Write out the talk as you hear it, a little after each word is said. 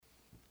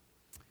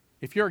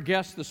If you're a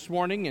guest this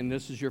morning and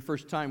this is your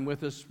first time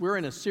with us, we're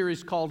in a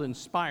series called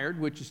Inspired,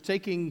 which is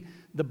taking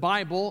the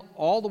Bible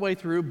all the way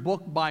through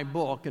book by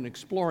book and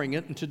exploring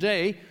it. And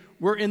today,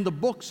 we're in the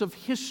books of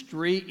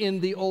history in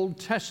the Old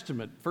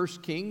Testament, 1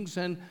 Kings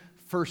and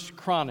 1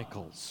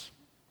 Chronicles.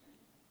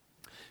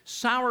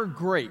 Sour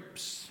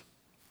grapes.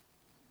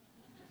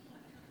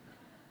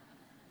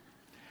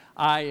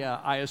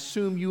 I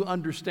assume you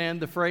understand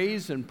the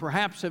phrase and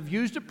perhaps have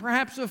used it,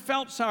 perhaps have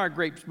felt sour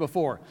grapes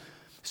before.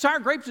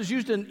 Sour grapes is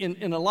used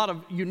in a lot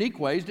of unique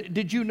ways.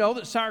 Did you know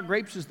that sour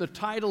grapes is the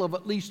title of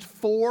at least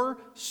 4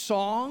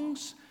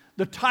 songs,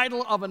 the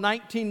title of a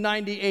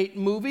 1998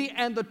 movie,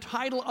 and the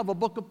title of a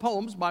book of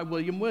poems by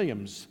William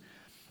Williams?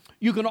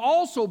 You can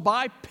also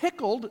buy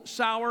pickled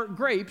sour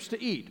grapes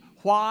to eat.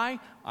 Why?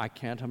 I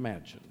can't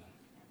imagine.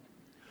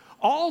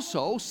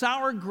 Also,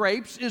 sour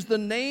grapes is the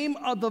name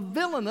of the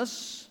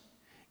villainess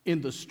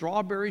in the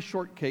Strawberry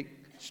Shortcake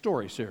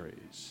story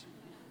series.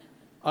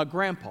 A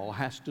grandpa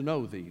has to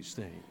know these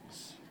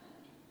things.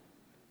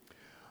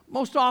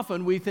 Most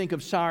often we think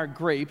of sour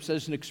grapes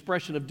as an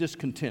expression of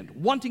discontent,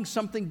 wanting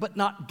something but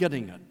not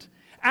getting it,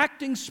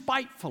 acting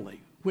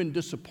spitefully when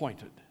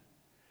disappointed.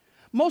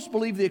 Most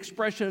believe the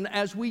expression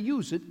as we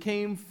use it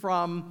came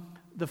from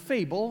the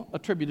fable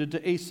attributed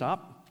to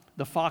Aesop,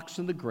 The Fox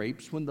and the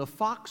Grapes, when the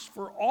fox,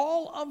 for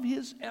all of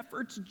his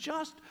efforts,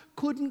 just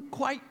couldn't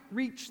quite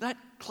reach that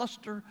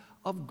cluster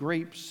of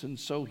grapes, and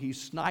so he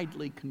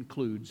snidely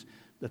concludes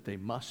that they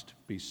must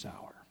be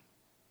sour.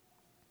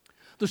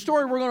 The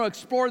story we're going to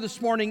explore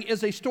this morning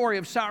is a story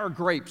of sour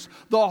grapes.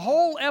 The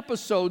whole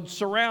episode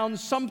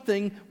surrounds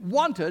something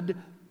wanted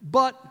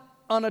but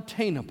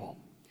unattainable.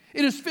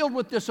 It is filled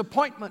with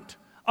disappointment,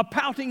 a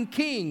pouting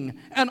king,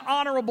 an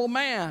honorable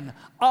man,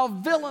 a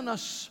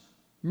villainous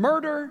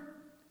murder,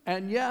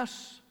 and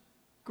yes,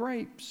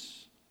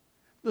 grapes.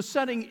 The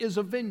setting is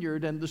a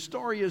vineyard, and the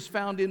story is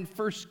found in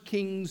 1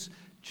 Kings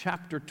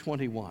chapter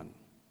 21.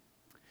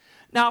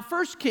 Now,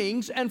 1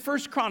 Kings and 1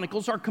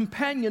 Chronicles are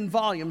companion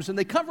volumes, and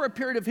they cover a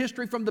period of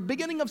history from the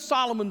beginning of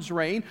Solomon's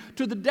reign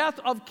to the death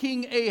of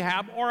King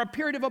Ahab, or a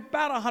period of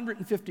about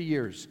 150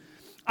 years.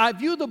 I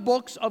view the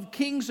books of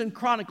Kings and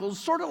Chronicles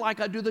sort of like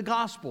I do the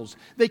Gospels.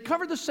 They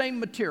cover the same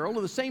material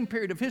in the same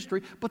period of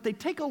history, but they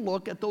take a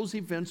look at those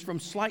events from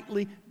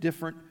slightly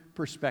different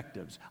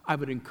perspectives. I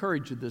would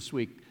encourage you this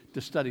week to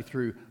study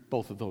through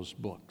both of those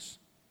books.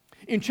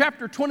 In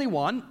chapter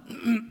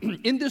 21,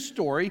 in this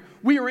story,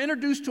 we are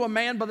introduced to a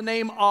man by the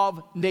name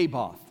of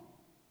Naboth.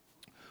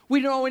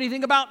 We don't know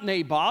anything about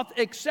Naboth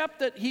except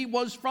that he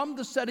was from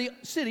the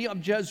city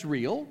of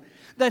Jezreel,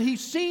 that he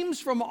seems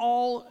from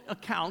all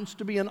accounts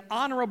to be an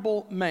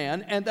honorable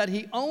man, and that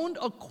he owned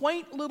a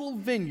quaint little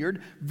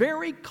vineyard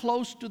very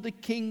close to the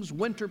king's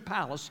winter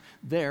palace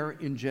there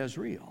in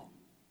Jezreel.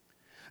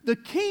 The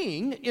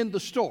king in the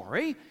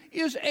story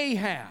is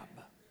Ahab.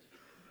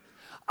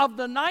 Of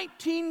the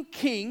 19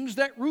 kings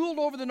that ruled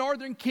over the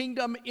northern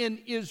kingdom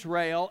in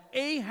Israel,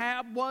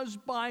 Ahab was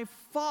by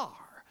far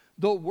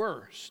the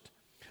worst.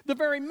 The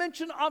very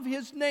mention of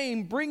his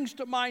name brings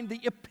to mind the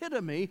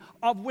epitome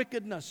of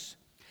wickedness.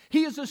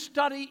 He is a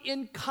study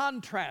in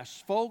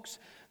contrast, folks.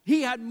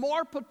 He had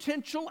more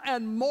potential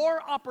and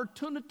more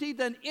opportunity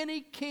than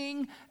any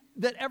king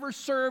that ever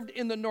served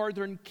in the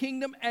northern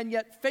kingdom, and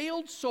yet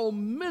failed so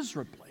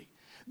miserably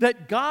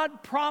that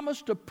God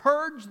promised to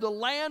purge the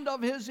land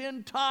of his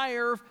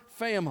entire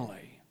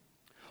family.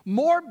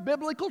 More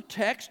biblical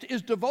text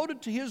is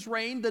devoted to his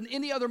reign than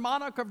any other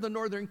monarch of the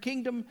northern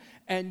kingdom,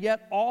 and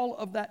yet all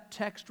of that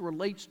text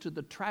relates to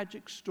the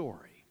tragic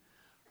story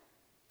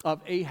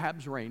of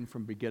Ahab's reign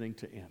from beginning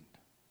to end.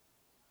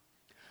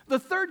 The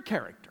third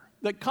character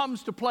that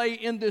comes to play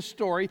in this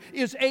story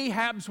is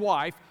Ahab's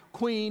wife,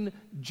 Queen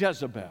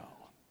Jezebel.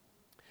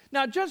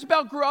 Now,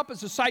 Jezebel grew up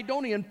as a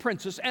Sidonian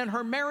princess, and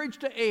her marriage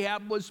to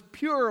Ahab was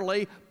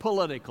purely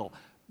political.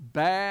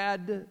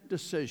 Bad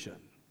decision.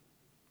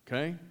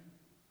 Okay?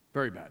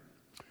 Very bad.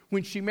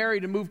 When she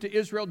married and moved to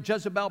Israel,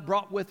 Jezebel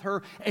brought with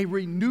her a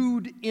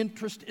renewed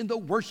interest in the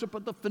worship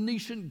of the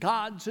Phoenician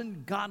gods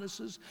and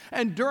goddesses.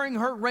 And during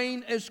her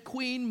reign as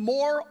queen,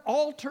 more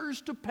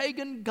altars to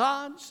pagan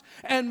gods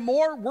and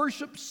more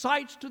worship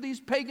sites to these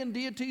pagan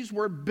deities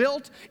were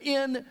built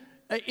in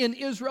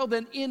Israel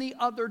than any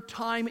other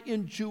time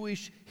in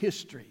Jewish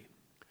history.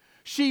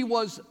 She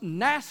was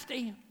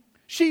nasty.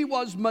 She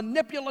was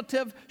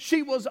manipulative.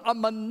 She was a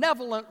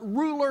malevolent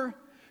ruler.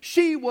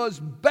 She was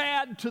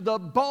bad to the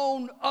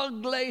bone,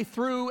 ugly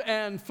through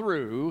and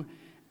through,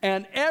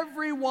 and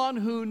everyone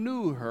who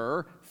knew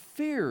her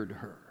feared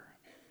her.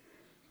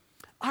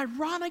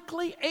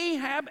 Ironically,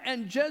 Ahab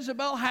and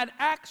Jezebel had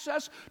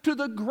access to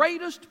the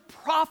greatest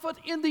prophet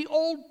in the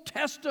Old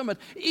Testament,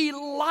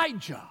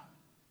 Elijah.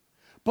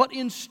 But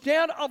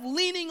instead of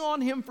leaning on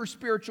him for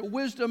spiritual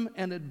wisdom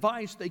and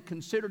advice, they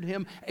considered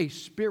him a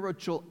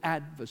spiritual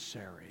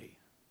adversary.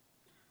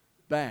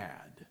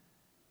 Bad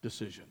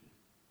decision.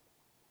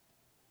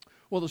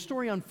 Well, the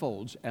story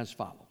unfolds as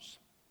follows.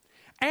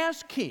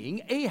 As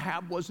king,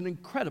 Ahab was an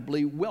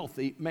incredibly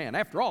wealthy man.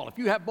 After all, if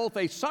you have both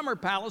a summer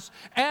palace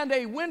and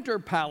a winter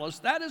palace,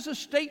 that is a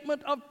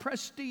statement of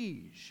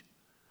prestige.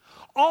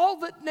 All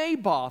that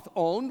Naboth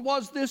owned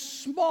was this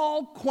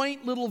small,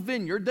 quaint little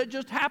vineyard that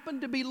just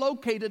happened to be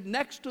located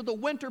next to the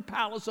winter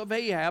palace of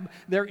Ahab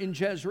there in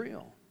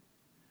Jezreel.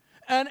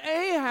 And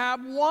Ahab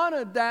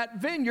wanted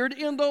that vineyard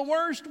in the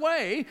worst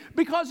way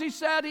because he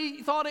said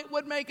he thought it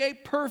would make a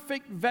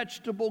perfect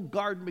vegetable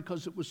garden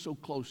because it was so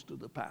close to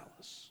the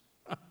palace.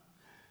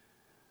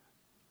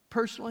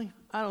 Personally,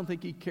 I don't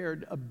think he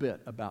cared a bit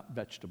about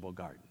vegetable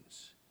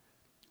gardens.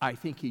 I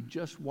think he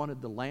just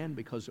wanted the land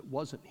because it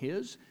wasn't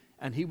his,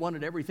 and he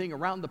wanted everything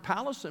around the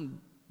palace, and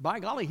by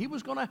golly, he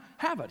was going to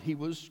have it. He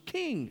was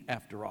king,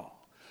 after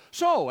all.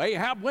 So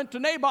Ahab went to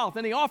Naboth,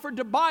 and he offered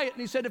to buy it, and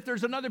he said, if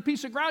there's another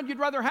piece of ground you'd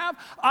rather have,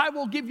 I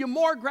will give you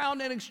more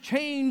ground in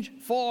exchange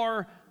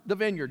for the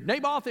vineyard.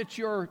 Naboth, it's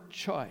your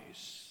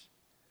choice.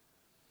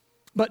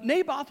 But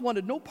Naboth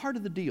wanted no part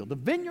of the deal. The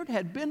vineyard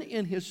had been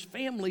in his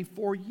family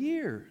for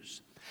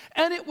years.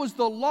 And it was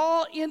the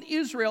law in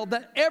Israel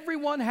that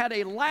everyone had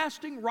a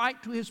lasting right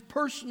to his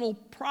personal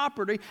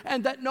property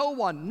and that no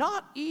one,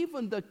 not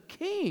even the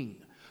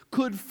king,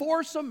 could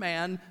force a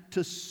man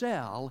to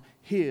sell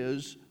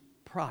his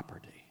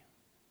property.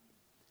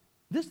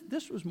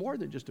 This was more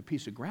than just a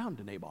piece of ground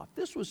to Naboth.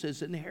 This was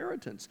his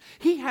inheritance.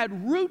 He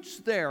had roots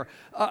there.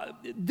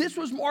 This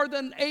was more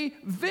than a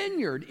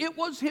vineyard. It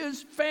was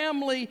his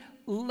family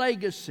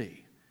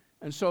legacy.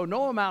 And so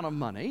no amount of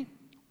money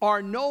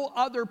or no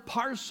other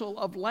parcel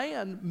of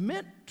land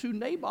meant to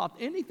Naboth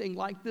anything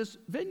like this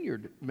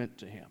vineyard meant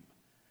to him.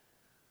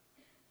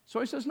 So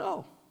he says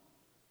no.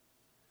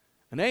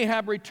 And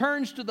Ahab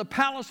returns to the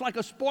palace like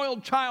a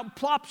spoiled child,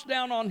 plops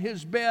down on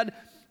his bed,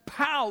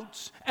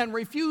 pouts, and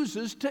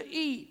refuses to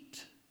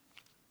eat.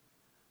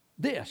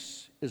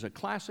 This is a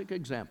classic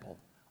example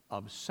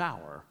of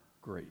sour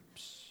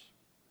grapes.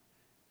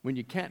 When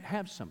you can't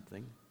have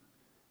something,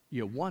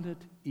 you want it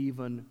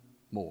even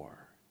more.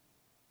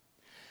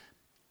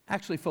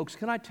 Actually, folks,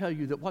 can I tell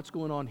you that what's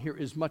going on here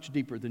is much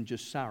deeper than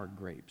just sour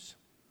grapes?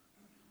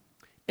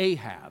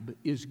 Ahab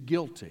is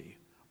guilty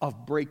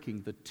of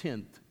breaking the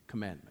 10th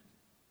commandment.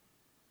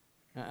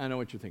 I know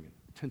what you're thinking.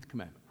 10th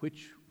commandment.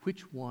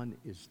 Which one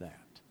is that?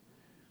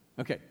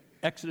 Okay,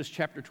 Exodus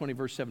chapter 20,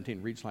 verse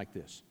 17 reads like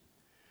this.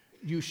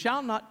 You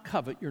shall not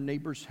covet your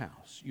neighbor's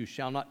house. You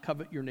shall not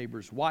covet your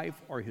neighbor's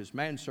wife or his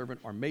manservant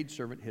or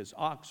maidservant, his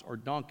ox or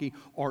donkey,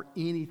 or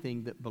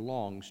anything that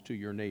belongs to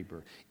your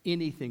neighbor.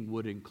 Anything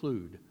would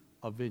include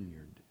a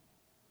vineyard.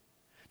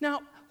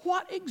 Now,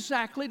 what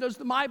exactly does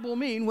the Bible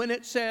mean when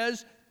it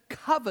says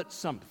covet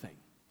something?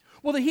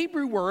 Well, the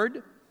Hebrew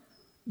word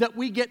that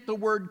we get the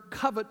word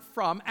covet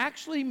from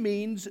actually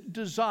means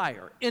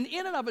desire. And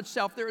in and of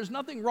itself, there is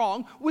nothing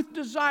wrong with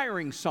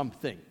desiring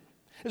something.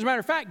 As a matter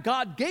of fact,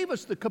 God gave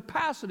us the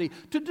capacity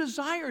to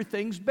desire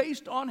things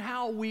based on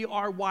how we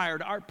are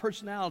wired, our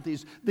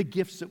personalities, the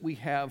gifts that we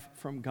have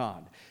from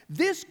God.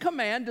 This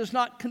command does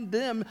not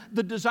condemn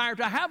the desire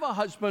to have a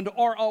husband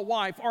or a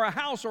wife or a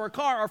house or a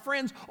car or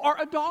friends or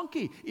a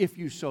donkey if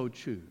you so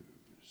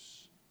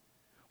choose.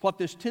 What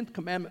this 10th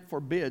commandment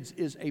forbids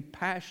is a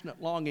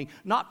passionate longing,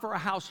 not for a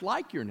house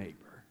like your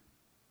neighbor,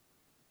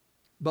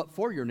 but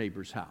for your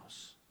neighbor's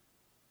house.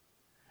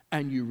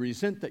 And you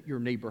resent that your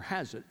neighbor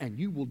has it, and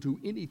you will do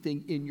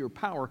anything in your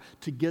power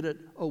to get it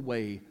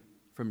away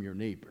from your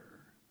neighbor.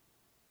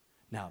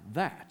 Now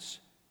that's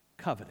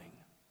coveting.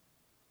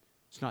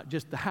 It's not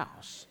just the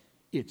house,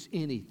 it's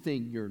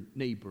anything your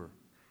neighbor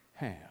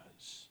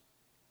has.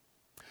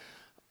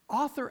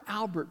 Author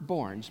Albert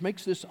Barnes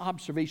makes this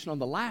observation on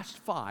the last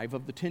 5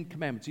 of the 10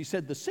 commandments. He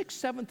said, the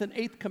 6th, 7th, and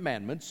 8th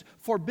commandments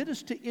forbid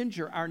us to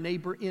injure our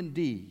neighbor in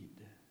deed.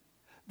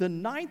 The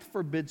 9th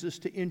forbids us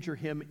to injure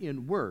him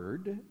in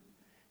word.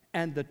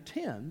 And the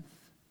 10th,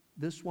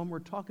 this one we're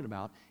talking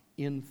about,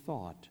 in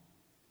thought.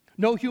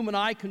 No human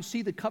eye can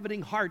see the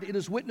coveting heart. It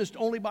is witnessed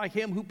only by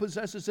him who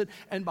possesses it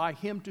and by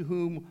him to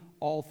whom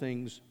all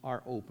things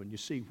are open. You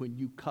see, when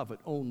you covet,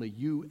 only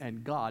you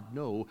and God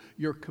know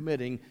you're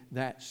committing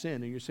that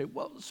sin. And you say,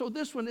 well, so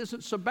this one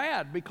isn't so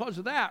bad because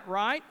of that,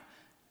 right?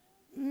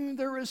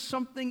 There is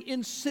something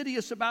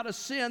insidious about a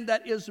sin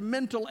that is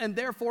mental and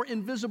therefore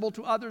invisible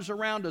to others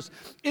around us.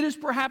 It is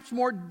perhaps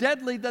more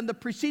deadly than the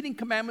preceding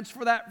commandments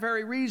for that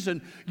very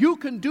reason. You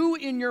can do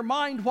in your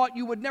mind what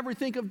you would never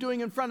think of doing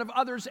in front of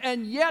others,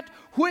 and yet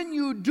when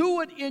you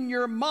do it in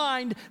your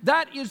mind,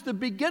 that is the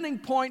beginning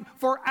point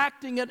for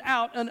acting it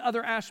out in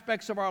other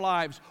aspects of our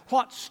lives.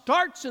 What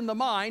starts in the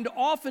mind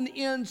often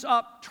ends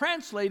up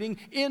translating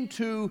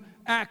into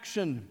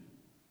action.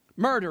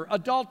 Murder,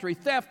 adultery,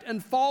 theft,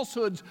 and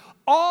falsehoods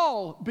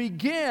all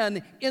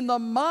begin in the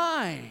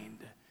mind,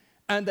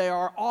 and they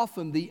are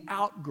often the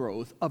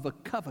outgrowth of a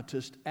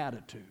covetous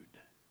attitude.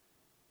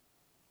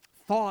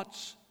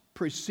 Thoughts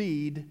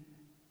precede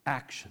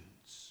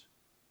actions.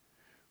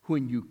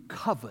 When you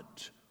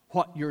covet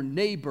what your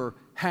neighbor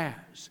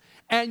has,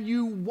 and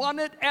you want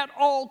it at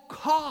all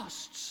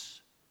costs,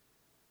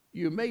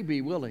 you may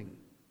be willing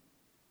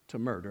to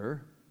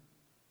murder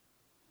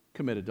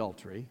commit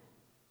adultery,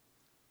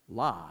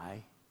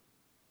 lie,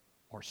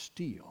 or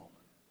steal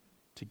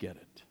to get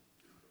it.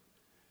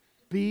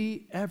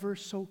 Be ever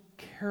so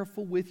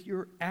careful with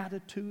your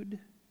attitude.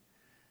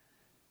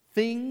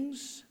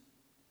 Things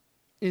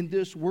in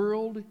this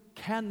world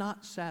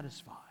cannot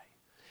satisfy.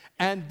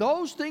 And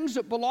those things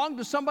that belong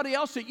to somebody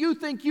else that you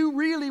think you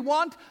really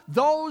want,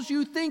 those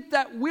you think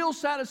that will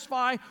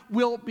satisfy,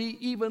 will be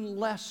even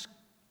less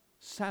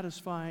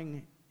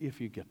satisfying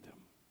if you get them.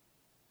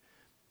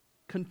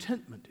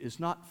 Contentment is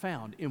not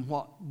found in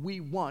what we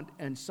want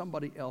and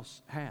somebody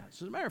else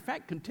has. As a matter of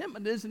fact,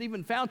 contentment isn't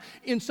even found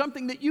in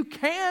something that you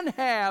can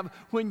have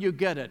when you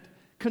get it.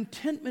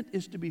 Contentment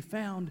is to be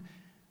found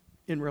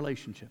in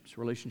relationships,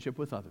 relationship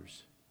with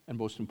others, and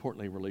most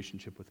importantly,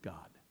 relationship with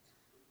God.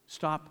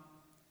 Stop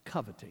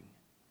coveting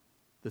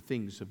the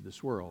things of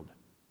this world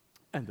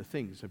and the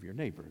things of your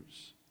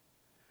neighbors.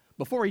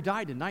 Before he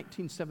died in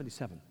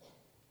 1977,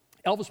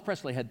 Elvis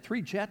Presley had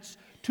 3 jets,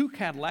 2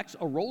 Cadillacs,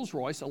 a Rolls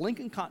Royce, a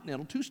Lincoln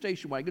Continental, 2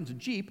 station wagons, a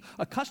Jeep,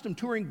 a custom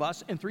touring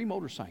bus, and 3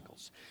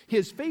 motorcycles.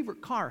 His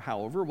favorite car,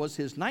 however, was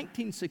his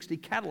 1960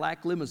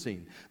 Cadillac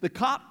limousine. The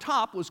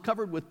top was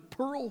covered with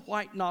pearl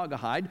white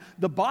naugahyde.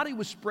 The body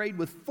was sprayed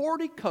with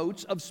 40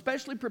 coats of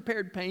specially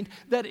prepared paint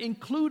that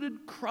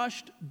included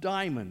crushed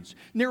diamonds.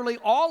 Nearly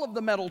all of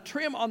the metal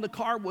trim on the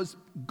car was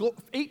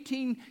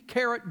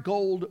 18-karat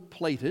gold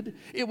plated.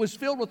 It was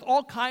filled with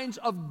all kinds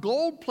of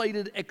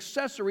gold-plated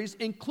accessories,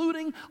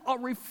 including a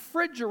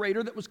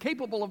refrigerator that was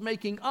capable of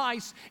making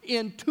ice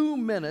in 2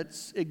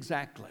 minutes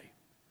exactly.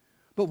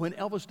 But when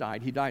Elvis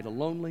died, he died a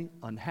lonely,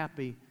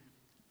 unhappy,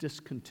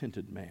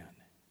 discontented man.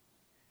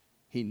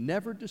 He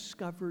never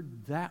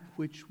discovered that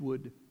which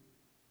would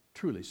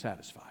truly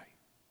satisfy.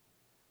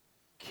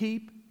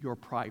 Keep your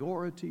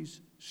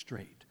priorities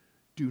straight.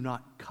 Do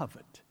not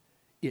covet.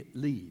 It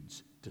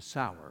leads to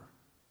sour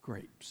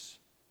grapes.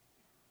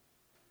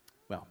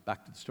 Well,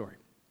 back to the story.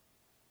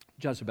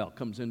 Jezebel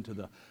comes into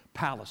the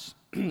palace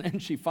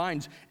and she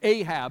finds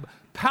Ahab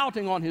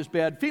pouting on his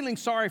bed, feeling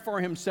sorry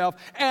for himself,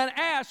 and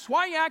asks, "Why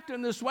are you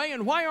acting this way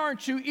and why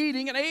aren't you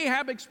eating?" And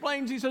Ahab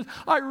explains, he says,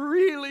 "I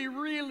really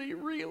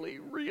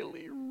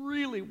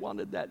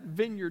wanted that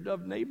vineyard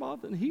of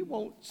Naboth and he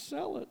won't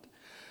sell it."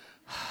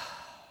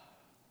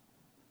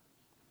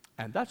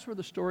 And that's where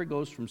the story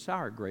goes from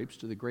sour grapes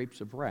to the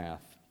grapes of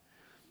wrath.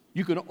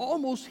 You can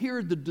almost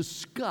hear the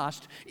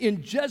disgust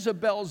in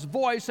Jezebel's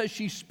voice as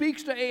she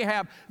speaks to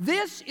Ahab.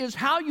 "This is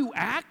how you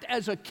act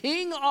as a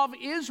king of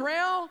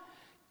Israel?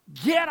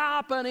 Get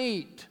up and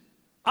eat.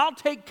 I'll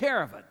take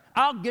care of it.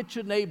 I'll get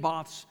you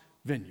Naboth's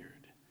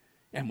vineyard."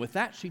 And with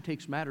that, she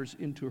takes matters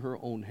into her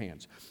own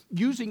hands.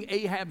 Using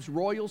Ahab's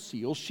royal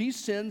seal, she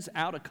sends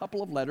out a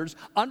couple of letters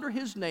under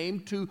his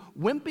name to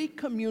wimpy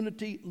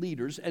community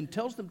leaders and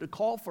tells them to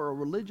call for a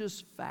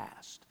religious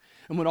fast.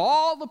 And when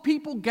all the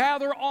people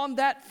gather on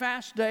that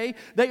fast day,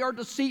 they are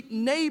to seat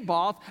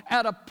Naboth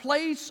at a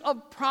place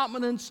of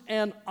prominence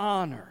and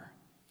honor.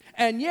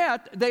 And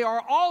yet, they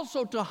are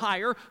also to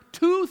hire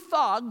 2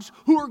 thugs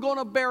who are going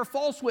to bear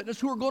false witness,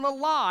 who are going to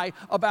lie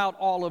about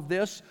all of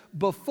this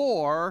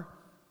before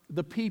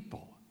the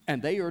people.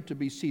 And they are to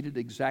be seated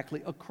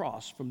exactly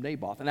across from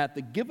Naboth. And at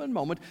the given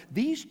moment,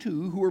 these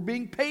 2 who were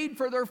being paid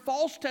for their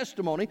false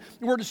testimony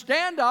were to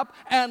stand up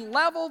and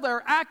level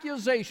their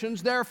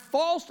accusations, their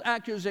false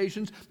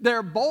accusations,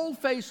 their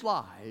bold-faced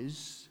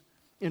lies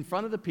in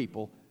front of the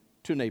people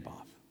to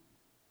Naboth.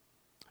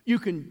 You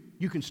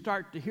can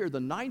start to hear the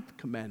 9th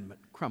commandment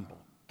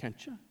crumble,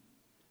 can't you?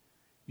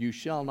 You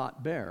shall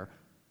not bear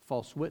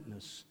false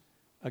witness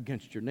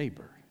against your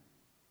neighbor.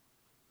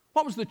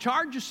 What was the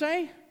charge, you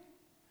say?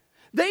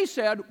 They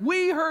said,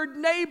 "We heard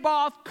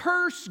Naboth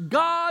curse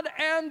God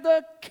and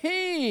the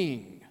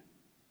king."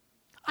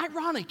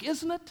 Ironic,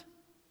 isn't it?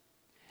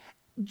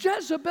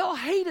 Jezebel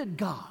hated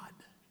God,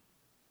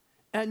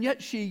 and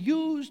yet she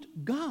used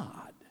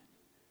God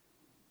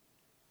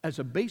as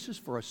a basis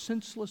for a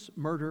senseless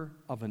murder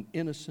of an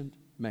innocent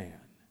man.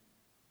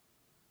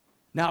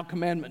 Now,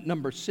 commandment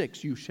number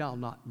 6, you shall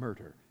not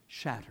murder,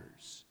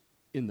 shatters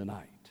in the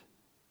night.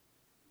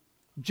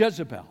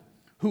 Jezebel,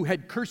 who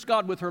had cursed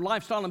God with her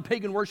lifestyle and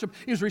pagan worship,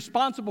 is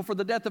responsible for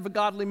the death of a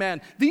godly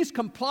man. These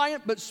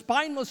compliant but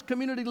spineless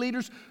community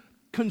leaders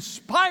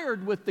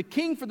conspired with the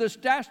king for this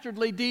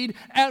dastardly deed,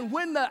 and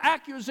when the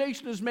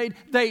accusation is made,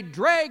 they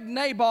drag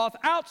Naboth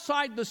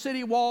outside the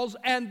city walls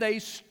and they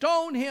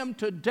stone him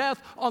to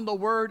death on the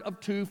word of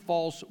 2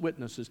 false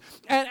witnesses.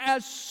 And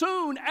as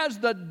soon as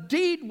the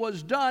deed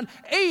was done,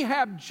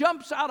 Ahab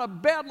jumps out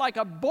of bed like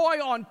a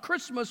boy on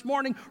Christmas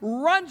morning,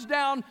 runs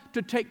down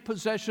to take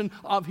possession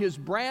of his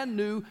brand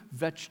new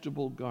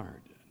vegetable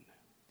garden.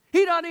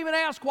 He doesn't even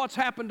ask what's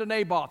happened to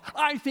Naboth.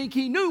 I think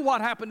he knew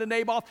what happened to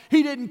Naboth.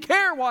 He didn't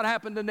care what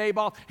happened to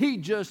Naboth. He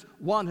just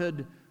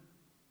wanted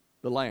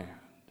the land.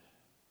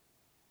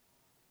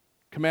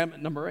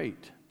 Commandment number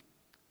 8,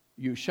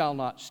 you shall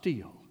not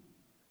steal,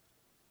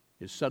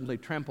 is suddenly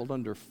trampled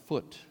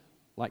underfoot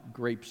like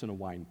grapes in a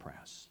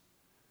winepress.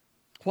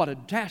 What a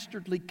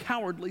dastardly,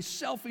 cowardly,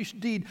 selfish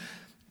deed.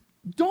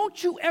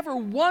 Don't you ever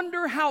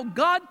wonder how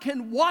God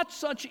can watch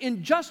such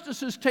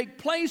injustices take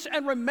place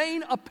and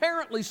remain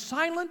apparently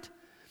silent?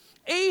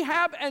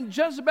 Ahab and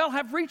Jezebel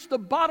have reached the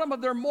bottom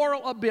of their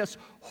moral abyss.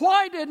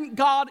 Why didn't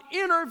God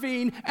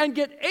intervene and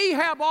get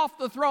Ahab off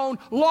the throne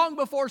long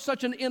before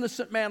such an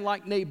innocent man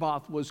like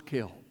Naboth was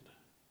killed?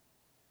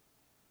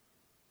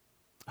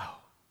 Oh,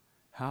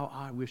 how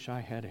I wish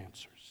I had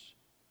answers.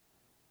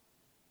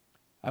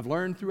 I've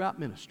learned throughout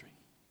ministry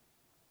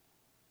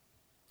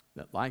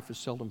that life is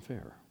seldom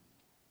fair.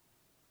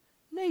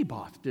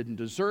 Naboth didn't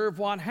deserve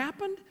what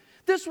happened.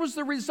 This was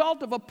the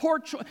result of a poor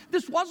choice.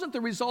 This wasn't the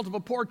result of a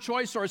poor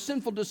choice or a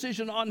sinful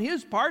decision on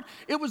his part.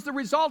 It was the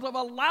result of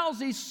a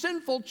lousy,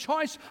 sinful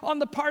choice on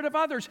the part of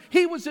others.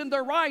 He was in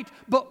the right,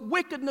 but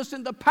wickedness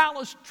in the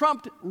palace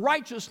trumped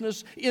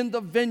righteousness in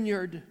the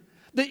vineyard.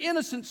 The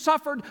innocent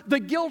suffered, the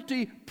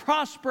guilty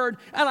prospered,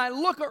 and I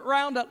look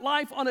around at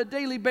life on a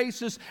daily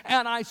basis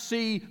and I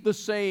see the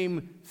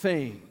same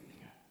thing.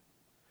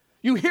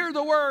 You hear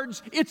the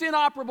words, it's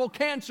inoperable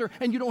cancer,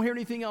 and you don't hear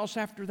anything else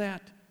after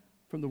that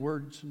from the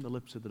words from the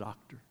lips of the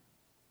doctor.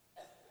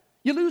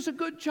 You lose a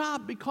good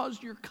job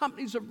because your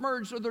companies have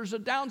merged or there's a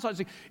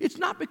downsizing. It's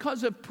not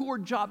because of poor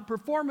job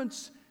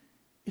performance.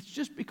 It's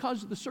just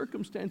because of the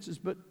circumstances,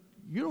 but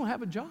you don't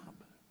have a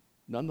job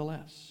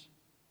nonetheless.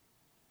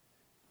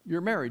 Your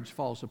marriage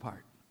falls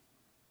apart,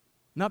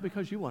 not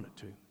because you want it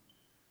to,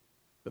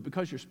 but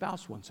because your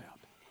spouse wants out,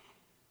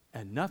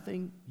 and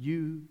nothing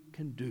you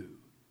can do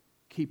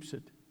keeps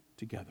it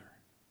together.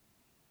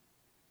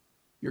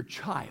 Your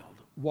child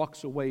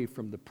walks away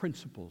from the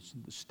principles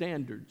and the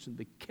standards and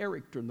the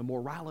character and the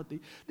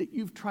morality that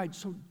you've tried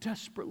so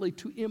desperately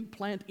to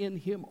implant in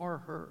him or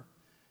her,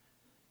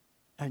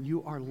 and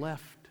you are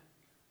left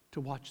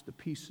to watch the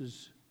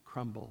pieces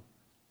crumble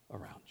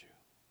around you.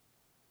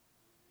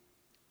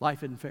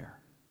 Life isn't fair.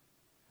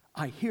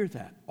 I hear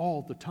that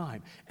all the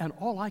time, and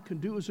all I can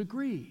do is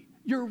agree.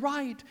 You're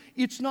right,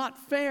 it's not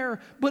fair,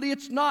 but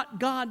it's not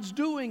God's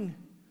doing.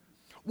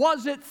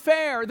 Was it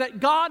fair that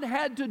God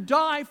had to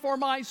die for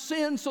my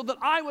sins so that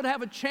I would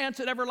have a chance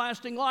at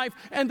everlasting life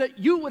and that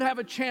you would have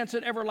a chance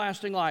at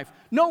everlasting life?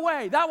 No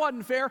way, that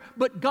wasn't fair,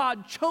 but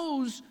God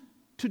chose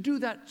to do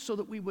that so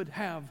that we would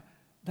have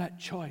that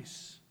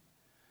choice.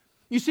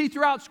 You see,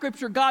 throughout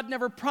Scripture, God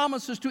never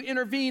promises to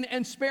intervene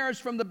and spare us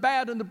from the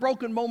bad and the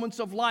broken moments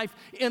of life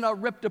in a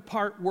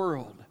ripped-apart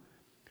world.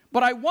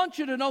 But I want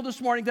you to know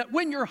this morning that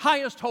when your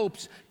highest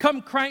hopes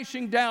come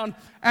crashing down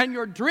and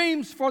your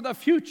dreams for the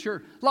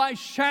future lie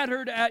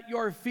shattered at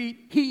your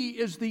feet, He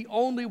is the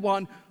only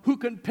one who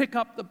can pick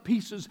up the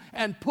pieces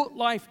and put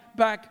life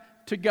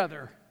back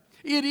together.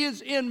 It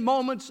is in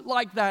moments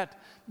like that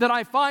that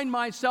I find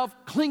myself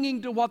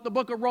clinging to what the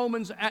book of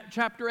Romans at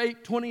chapter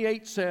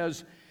 8:28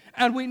 says.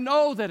 And we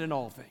know that in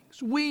all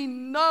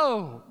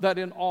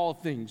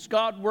things,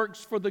 God works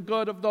for the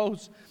good of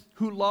those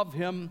who love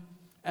Him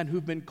and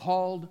who've been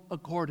called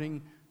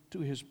according to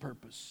His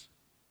purpose.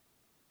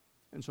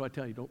 And so I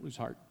tell you, don't lose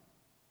heart.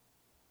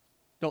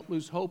 Don't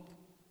lose hope.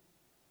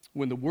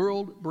 When the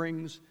world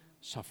brings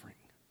suffering,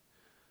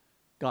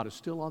 God is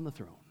still on the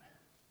throne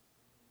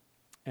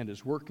and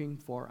is working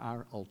for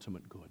our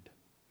ultimate good.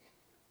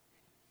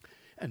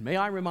 And may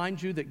I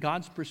remind you that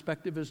God's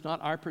perspective is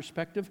not our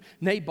perspective.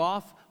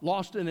 Naboth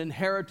lost an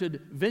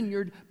inherited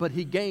vineyard, but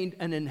he gained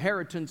an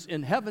inheritance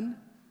in heaven.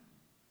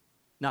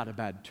 Not a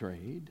bad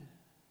trade.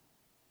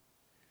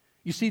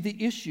 You see,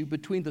 the issue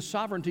between the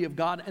sovereignty of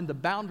God and the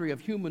boundary of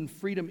human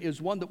freedom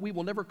is one that we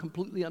will never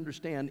completely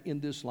understand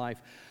in this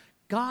life.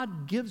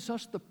 God gives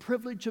us the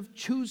privilege of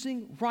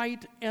choosing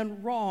right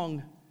and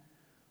wrong.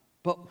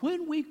 But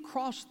when we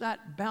cross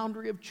that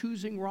boundary of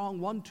choosing wrong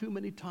one too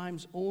many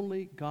times,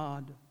 only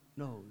God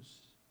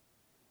knows.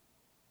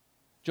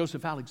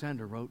 Joseph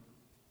Alexander wrote,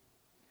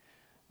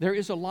 "There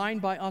is a line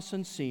by us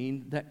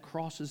unseen that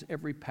crosses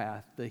every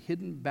path, the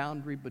hidden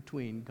boundary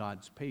between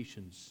God's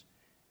patience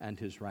and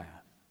His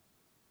wrath."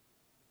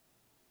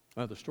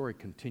 Well, the story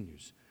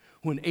continues.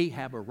 When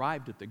Ahab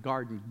arrived at the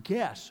garden,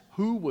 guess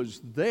who was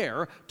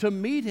there to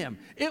meet him?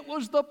 It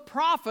was the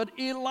prophet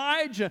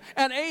Elijah.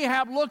 And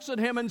Ahab looks at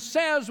him and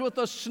says with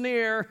a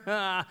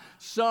sneer,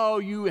 "So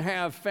you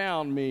have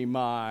found me,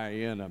 my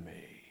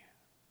enemy."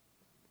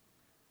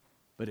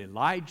 But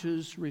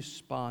Elijah's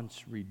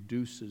response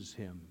reduces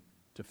him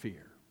to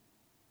fear.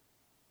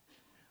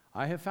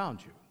 "I have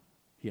found you,"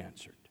 he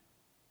answered,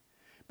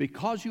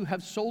 "because you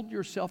have sold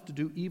yourself to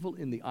do evil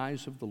in the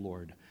eyes of the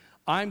Lord.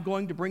 I'm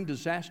going to bring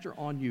disaster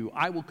on you.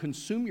 I will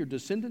consume your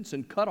descendants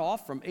and cut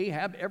off from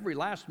Ahab every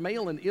last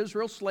male in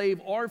Israel, slave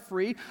or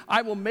free.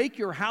 I will make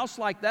your house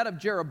like that of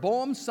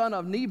Jeroboam, son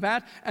of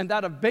Nebat, and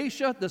that of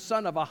Baasha, the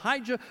son of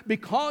Ahijah,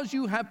 because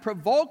you have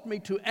provoked me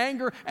to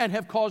anger and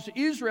have caused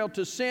Israel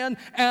to sin.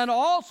 And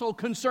also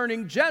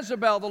concerning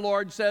Jezebel, the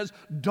Lord says,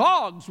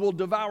 dogs will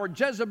devour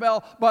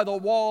Jezebel by the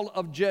wall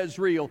of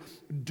Jezreel.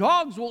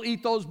 Dogs will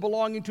eat those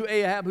belonging to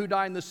Ahab who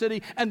die in the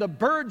city, and the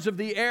birds of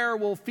the air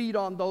will feed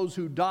on those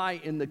who die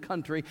in the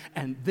country."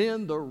 And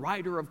then the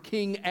writer of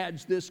King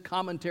adds this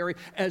commentary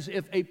as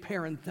if a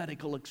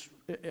parenthetical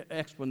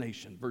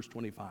explanation. Verse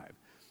 25.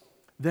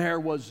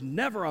 There was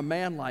never a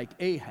man like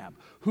Ahab,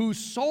 who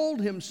sold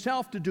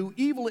himself to do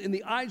evil in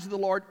the eyes of the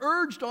Lord,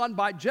 urged on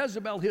by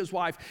Jezebel his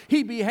wife.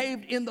 He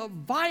behaved in the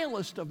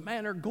vilest of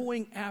manner,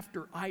 going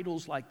after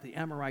idols like the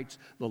Amorites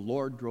the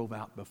Lord drove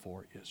out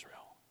before Israel.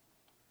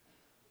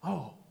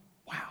 Oh,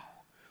 wow.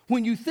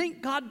 When you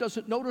think God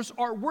doesn't notice,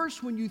 or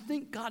worse, when you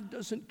think God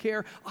doesn't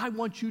care, I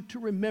want you to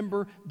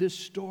remember this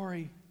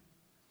story.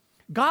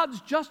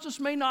 God's justice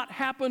may not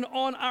happen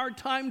on our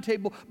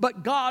timetable,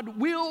 but God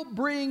will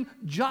bring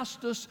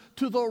justice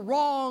to the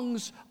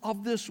wrongs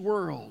of this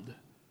world.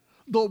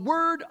 The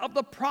word of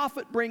the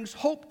prophet brings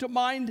hope to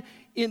mind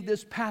in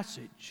this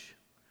passage,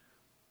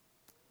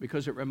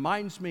 because it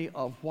reminds me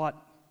of what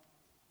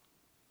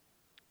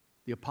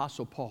the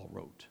Apostle Paul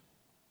wrote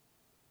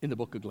in the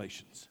book of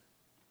Galatians.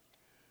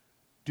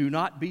 Do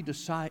not be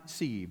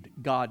deceived.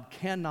 God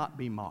cannot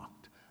be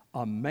mocked.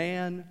 A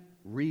man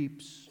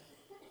reaps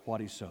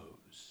what he sows.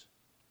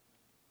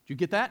 Did you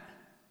get that?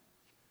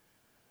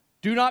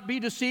 Do not be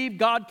deceived.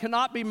 God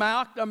cannot be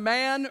mocked. A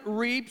man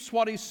reaps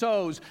what he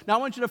sows. Now I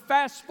want you to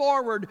fast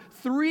forward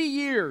 3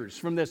 years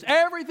from this.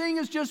 Everything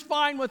is just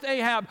fine with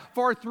Ahab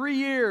for 3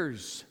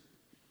 years.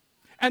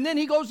 And then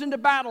he goes into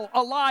battle,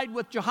 allied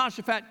with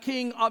Jehoshaphat,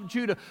 king of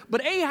Judah.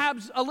 But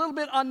Ahab's a little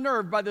bit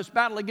unnerved by this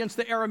battle against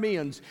the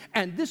Arameans.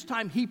 And this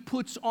time he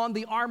puts on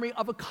the armor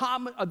of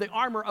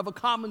a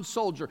common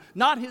soldier,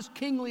 not his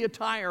kingly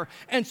attire.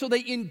 And so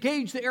they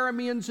engage the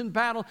Arameans in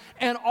battle.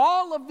 And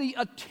all of the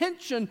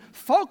attention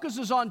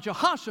focuses on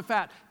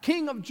Jehoshaphat,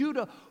 king of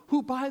Judah,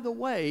 who, by the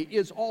way,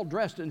 is all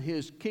dressed in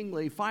his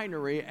kingly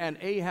finery. And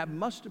Ahab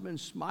must have been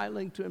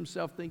smiling to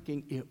himself,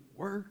 thinking, it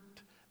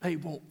worked. They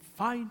won't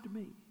find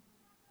me.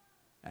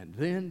 And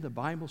then the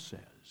Bible says,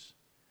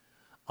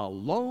 a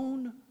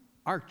lone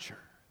archer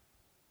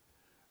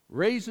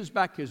raises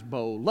back his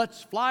bow,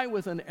 lets fly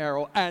with an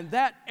arrow, and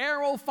that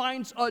arrow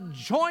finds a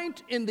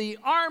joint in the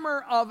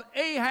armor of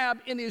Ahab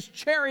in his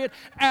chariot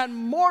and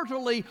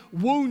mortally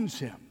wounds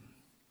him.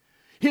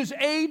 His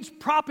aides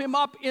prop him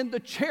up in the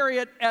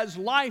chariot as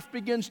life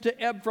begins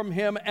to ebb from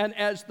him, and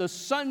as the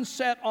sun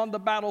set on the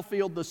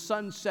battlefield, the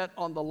sun set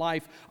on the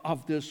life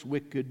of this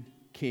wicked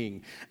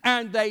king.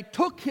 And they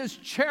took his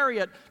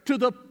chariot to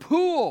the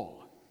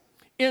pool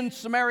in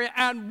Samaria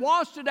and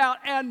washed it out.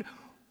 And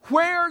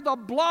where the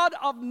blood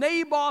of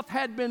Naboth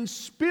had been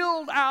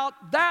spilled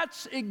out,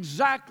 that's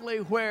exactly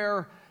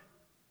where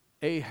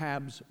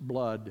Ahab's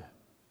blood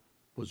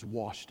was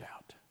washed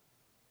out.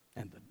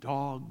 And the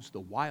dogs, the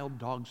wild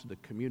dogs of the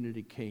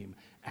community came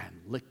and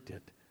licked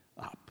it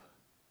up.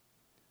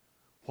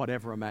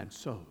 Whatever a man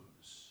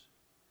sows,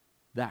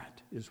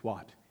 that is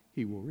what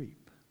he will reap.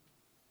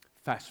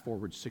 Fast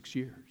forward 6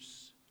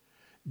 years.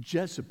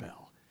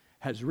 Jezebel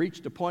has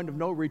reached a point of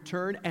no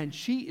return, and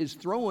she is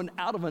thrown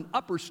out of an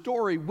upper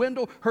story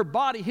window. Her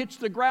body hits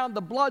the ground.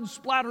 The blood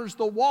splatters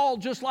the wall,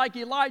 just like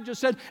Elijah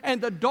said, and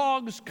the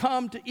dogs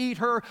come to eat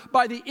her.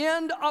 By the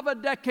end of a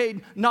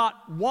decade,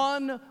 not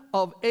one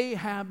of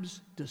Ahab's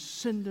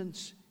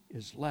descendants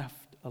is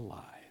left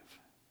alive.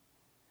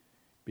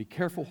 Be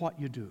careful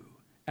what you do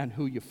and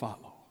who you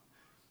follow.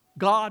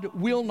 God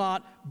will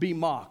not be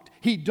mocked.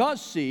 He does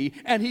see,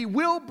 and He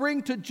will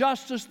bring to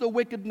justice the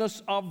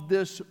wickedness of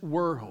this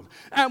world.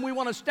 And we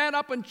want to stand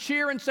up and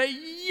cheer and say,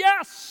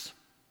 yes,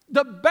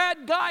 the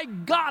bad guy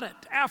got it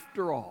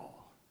after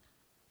all.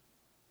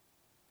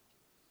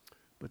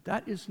 But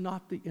that is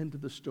not the end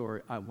of the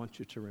story I want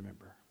you to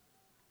remember.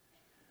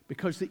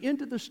 Because the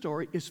end of the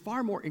story is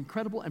far more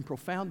incredible and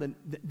profound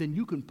than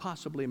you can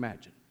possibly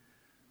imagine.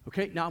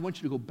 Okay, now I want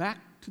you to go back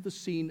to the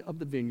scene of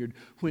the vineyard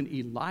when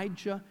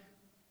Elijah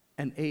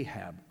and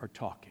Ahab are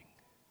talking.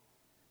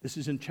 This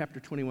is in chapter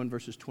 21,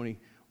 verses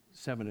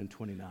 27 and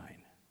 29.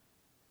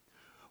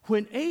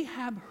 When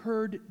Ahab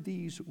heard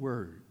these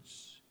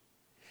words,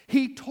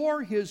 he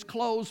tore his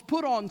clothes,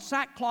 put on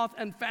sackcloth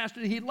and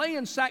fasted. He lay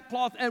in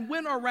sackcloth and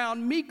went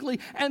around meekly.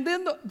 And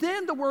then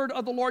the word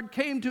of the Lord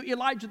came to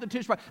Elijah the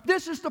Tishbite.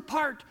 This is the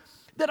part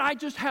that I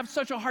just have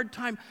such a hard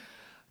time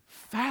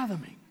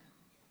fathoming.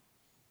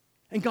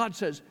 And God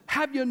says,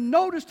 have you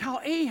noticed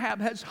how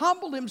Ahab has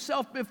humbled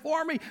himself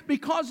before me?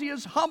 Because he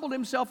has humbled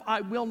himself,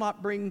 I will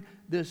not bring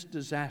this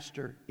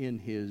disaster in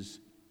his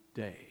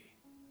day.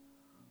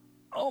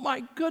 Oh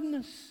my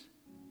goodness.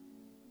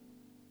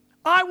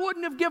 I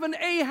wouldn't have given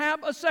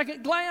Ahab a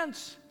second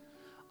glance.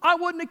 I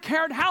wouldn't have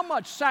cared how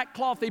much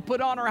sackcloth he put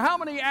on, or how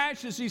many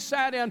ashes he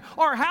sat in,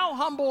 or how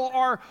humble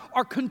or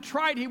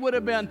contrite he would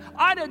have been.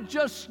 I'd have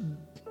just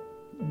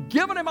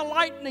given him a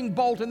lightning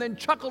bolt and then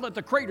chuckled at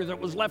the crater that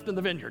was left in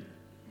the vineyard.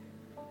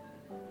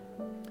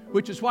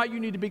 Which is why you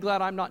need to be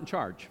glad I'm not in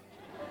charge.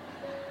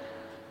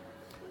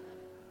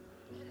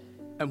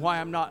 And why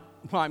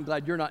I'm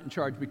glad you're not in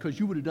charge, because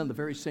you would have done the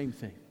very same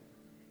thing.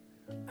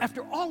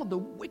 After all of the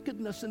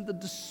wickedness and the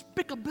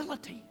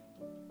despicability,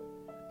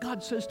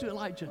 God says to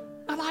Elijah,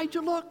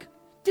 Elijah, look,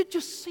 did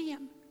you see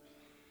him?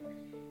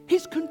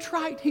 He's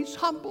contrite, he's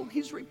humble,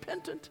 he's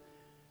repentant.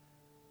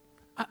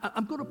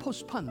 I'm going to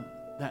postpone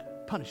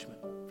that punishment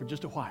for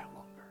just a while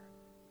longer.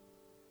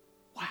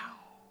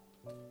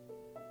 Wow.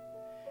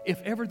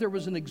 If ever there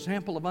was an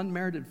example of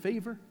unmerited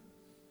favor,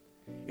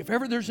 if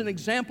ever there's an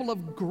example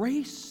of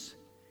grace,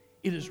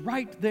 it is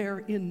right there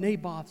in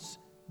Naboth's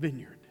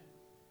vineyard.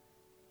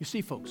 You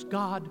see, folks,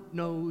 God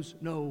knows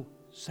no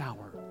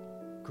sour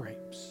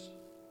grapes.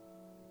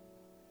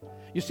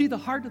 You see, the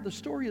heart of the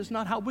story is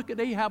not how wicked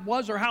Ahab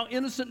was or how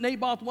innocent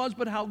Naboth was,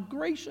 but how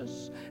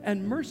gracious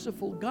and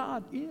merciful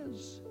God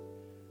is.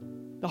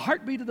 The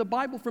heartbeat of the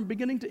Bible from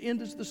beginning to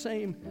end is the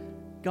same.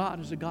 God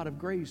is a God of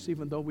grace,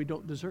 even though we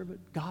don't deserve it.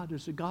 God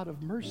is a God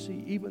of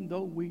mercy, even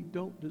though we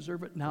don't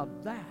deserve it. Now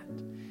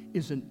that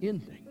is an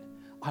ending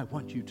I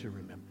want you to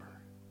remember.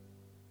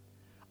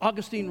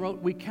 Augustine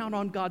wrote, we count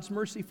on God's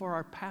mercy for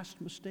our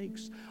past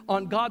mistakes,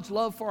 on God's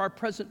love for our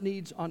present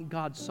needs, on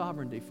God's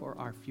sovereignty for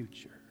our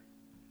future.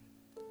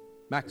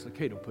 Max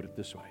Lucado put it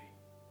this way: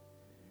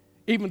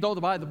 even though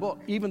by the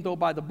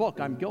book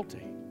I'm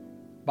guilty,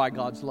 by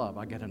God's love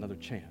I get another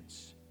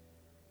chance.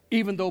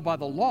 Even though by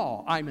the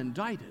law I'm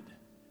indicted,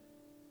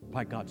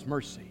 by God's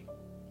mercy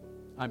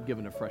I'm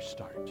given a fresh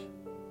start.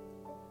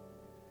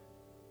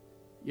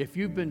 If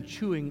you've been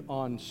chewing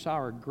on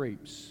sour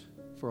grapes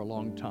for a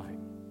long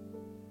time,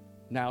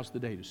 now's the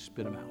day to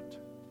spit them out.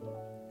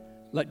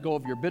 Let go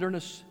of your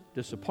bitterness,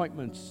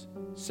 disappointments,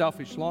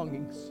 selfish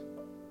longings,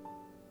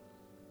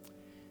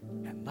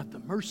 and let the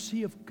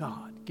mercy of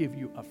God give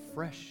you a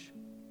fresh,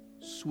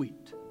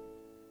 sweet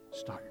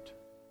start.